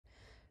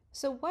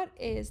So what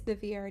is the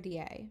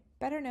VRDA,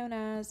 better known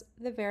as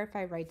the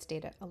Verify Rights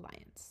Data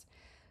Alliance?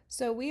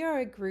 So we are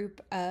a group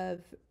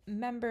of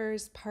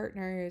members,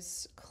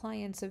 partners,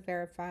 clients of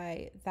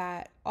Verify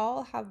that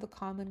all have the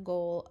common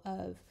goal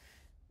of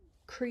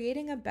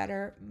creating a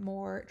better,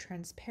 more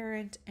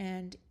transparent,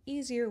 and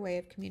easier way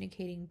of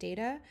communicating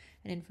data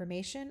and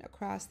information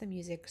across the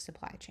music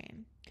supply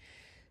chain.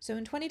 So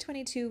in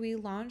 2022, we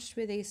launched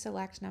with a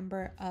select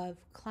number of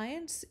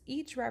clients,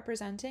 each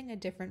representing a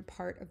different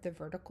part of the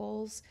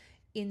verticals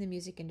in the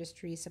music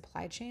industry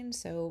supply chain.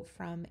 So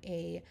from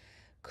a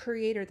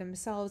creator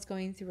themselves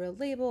going through a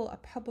label, a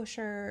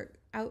publisher,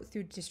 out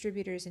through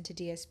distributors into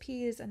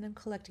DSPs, and then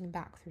collecting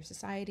back through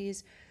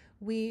societies.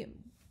 We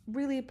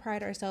really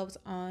pride ourselves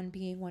on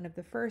being one of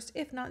the first,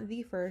 if not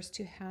the first,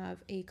 to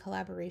have a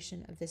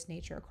collaboration of this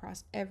nature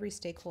across every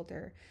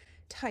stakeholder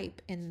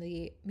type in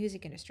the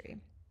music industry.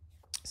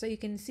 So you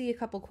can see a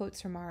couple quotes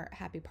from our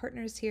happy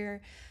partners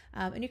here.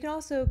 And you can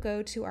also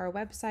go to our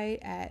website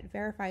at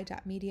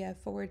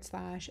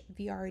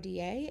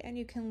verify.media/VRDA, and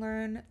you can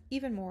learn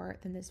even more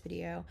than this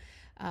video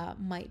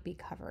might be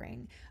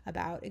covering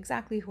about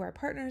exactly who our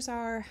partners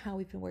are, how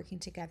we've been working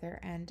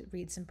together, and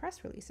read some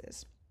press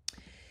releases.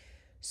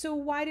 So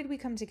why did we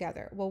come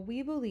together? Well,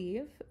 we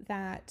believe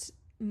that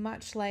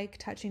much like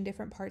touching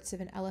different parts of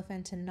an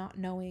elephant and not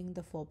knowing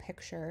the full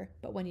picture,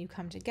 but when you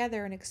come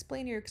together and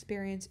explain your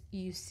experience,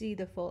 you see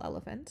the full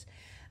elephant,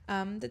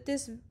 that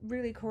this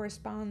really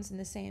corresponds in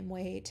the same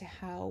way to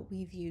how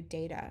we view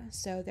data.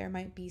 So there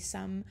might be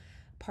some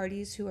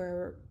parties who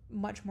are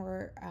much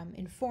more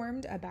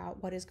informed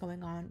about what is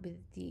going on with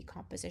the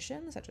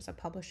composition, such as a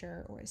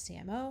publisher or a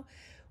CMO.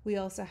 We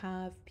also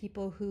have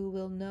people who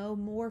will know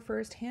more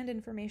firsthand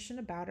information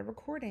about a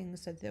recording,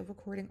 so the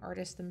recording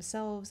artists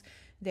themselves,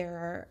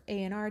 their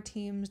A&R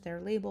teams,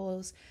 their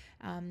labels,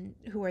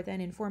 who are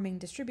then informing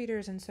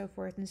distributors and so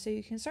forth. And so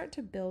you can start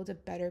to build a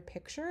better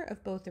picture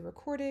of both the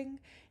recording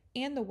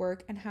and the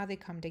work and how they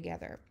come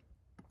together.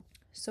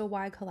 So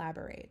why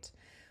collaborate?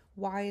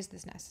 Why is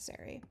this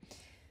necessary?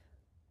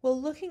 Well,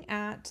 looking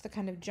at the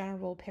kind of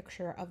general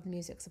picture of the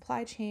music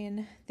supply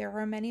chain, there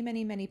are many,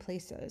 many, many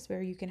places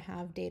where you can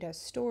have data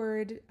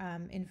stored,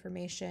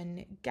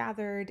 information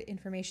gathered,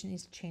 information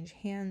needs to change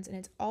hands, and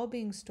it's all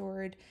being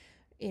stored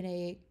in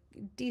a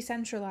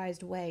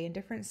decentralized way in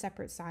different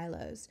separate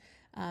silos,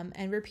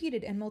 and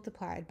repeated and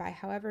multiplied by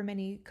however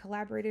many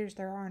collaborators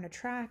there are on a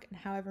track and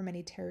however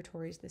many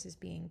territories this is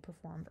being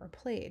performed or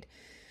played.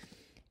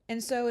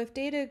 And so if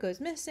data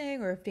goes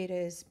missing or if data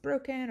is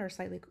broken or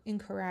slightly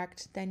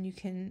incorrect, then you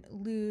can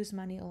lose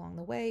money along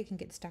the way. You can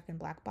get stuck in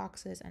black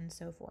boxes and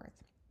so forth.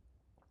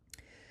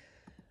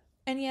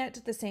 And yet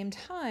at the same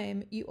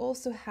time, you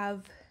also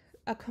have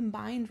a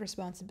combined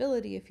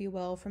responsibility, if you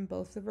will, from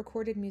both the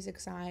recorded music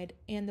side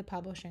and the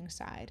publishing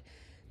side.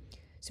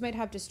 So you might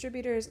have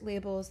distributors,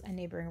 labels, and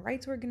neighboring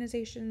rights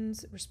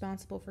organizations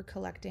responsible for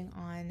collecting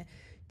on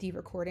the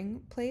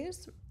recording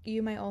plays.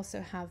 You might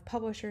also have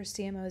publishers,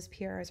 CMOs,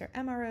 PRs, or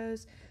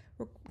MROs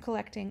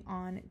collecting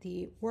on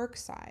the work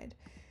side.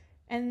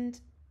 And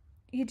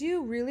you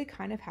do really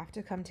kind of have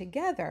to come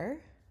together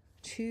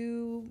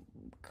to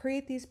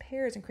create these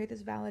pairs and create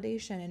this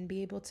validation and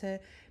be able to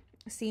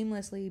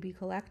seamlessly be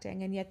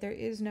collecting. And yet there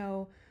is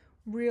no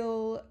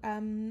real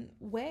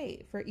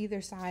way for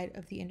either side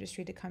of the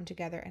industry to come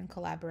together and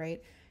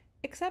collaborate,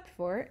 except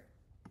for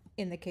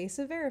in the case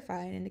of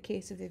Verifi and in the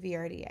case of the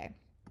VRDA.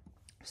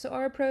 So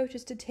our approach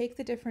is to take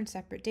the different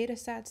separate data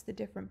sets, the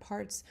different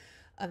parts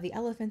of the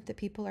elephant that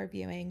people are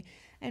viewing,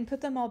 and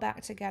put them all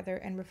back together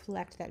and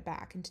reflect that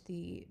back into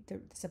the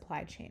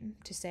supply chain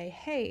to say,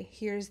 hey,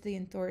 here's the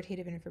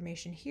authoritative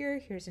information here,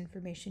 here's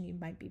information you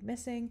might be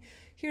missing,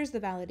 here's the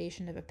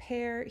validation of a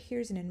pair,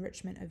 here's an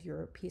enrichment of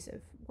your piece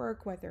of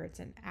work, whether it's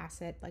an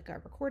asset like a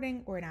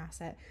recording or an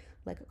asset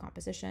like a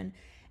composition,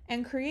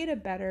 and create a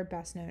better,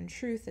 best known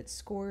truth that's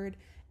scored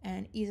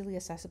and easily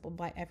accessible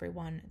by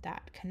everyone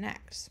that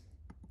connects.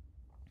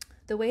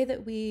 The way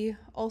that we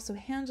also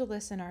handle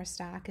this in our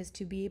stack is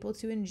to be able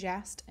to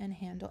ingest and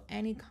handle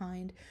any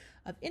kind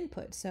of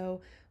input. So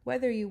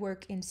whether you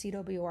work in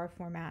CWR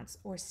formats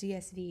or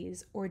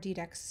CSVs or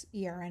DDEX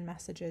ERN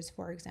messages,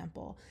 for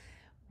example,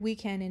 we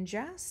can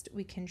ingest,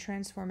 we can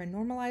transform and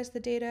normalize the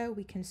data,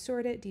 we can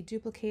sort it,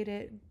 deduplicate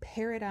it,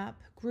 pair it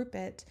up, group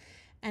it,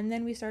 and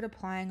then we start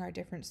applying our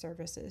different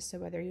services. So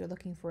whether you're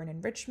looking for an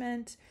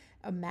enrichment,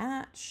 a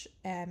match,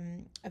 a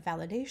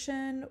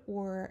validation,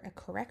 or a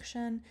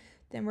correction,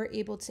 then we're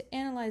able to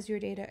analyze your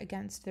data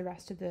against the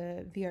rest of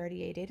the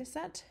VRDA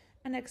dataset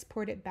and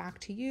export it back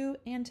to you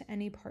and to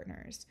any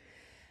partners.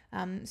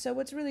 So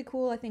what's really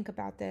cool, I think,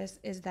 about this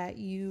is that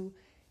you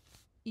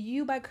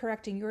by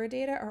correcting your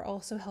data are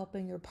also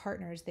helping your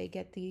partners. They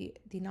get the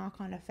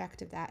knock-on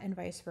effect of that and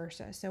vice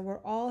versa. So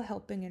we're all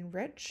helping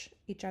enrich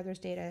each other's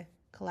data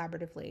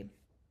collaboratively.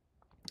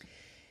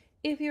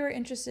 If you're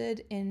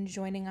interested in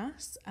joining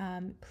us,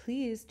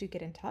 please do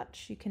get in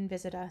touch. You can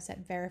visit us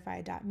at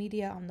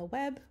verify.media on the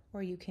web,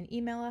 or you can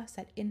email us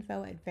at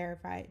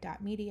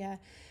info@verify.media.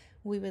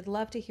 We would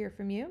love to hear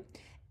from you.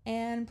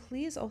 And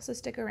please also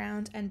stick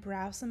around and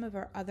browse some of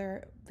our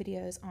other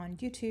videos on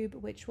YouTube,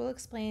 which will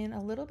explain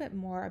a little bit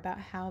more about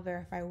how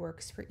Verifi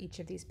works for each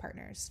of these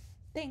partners.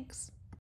 Thanks!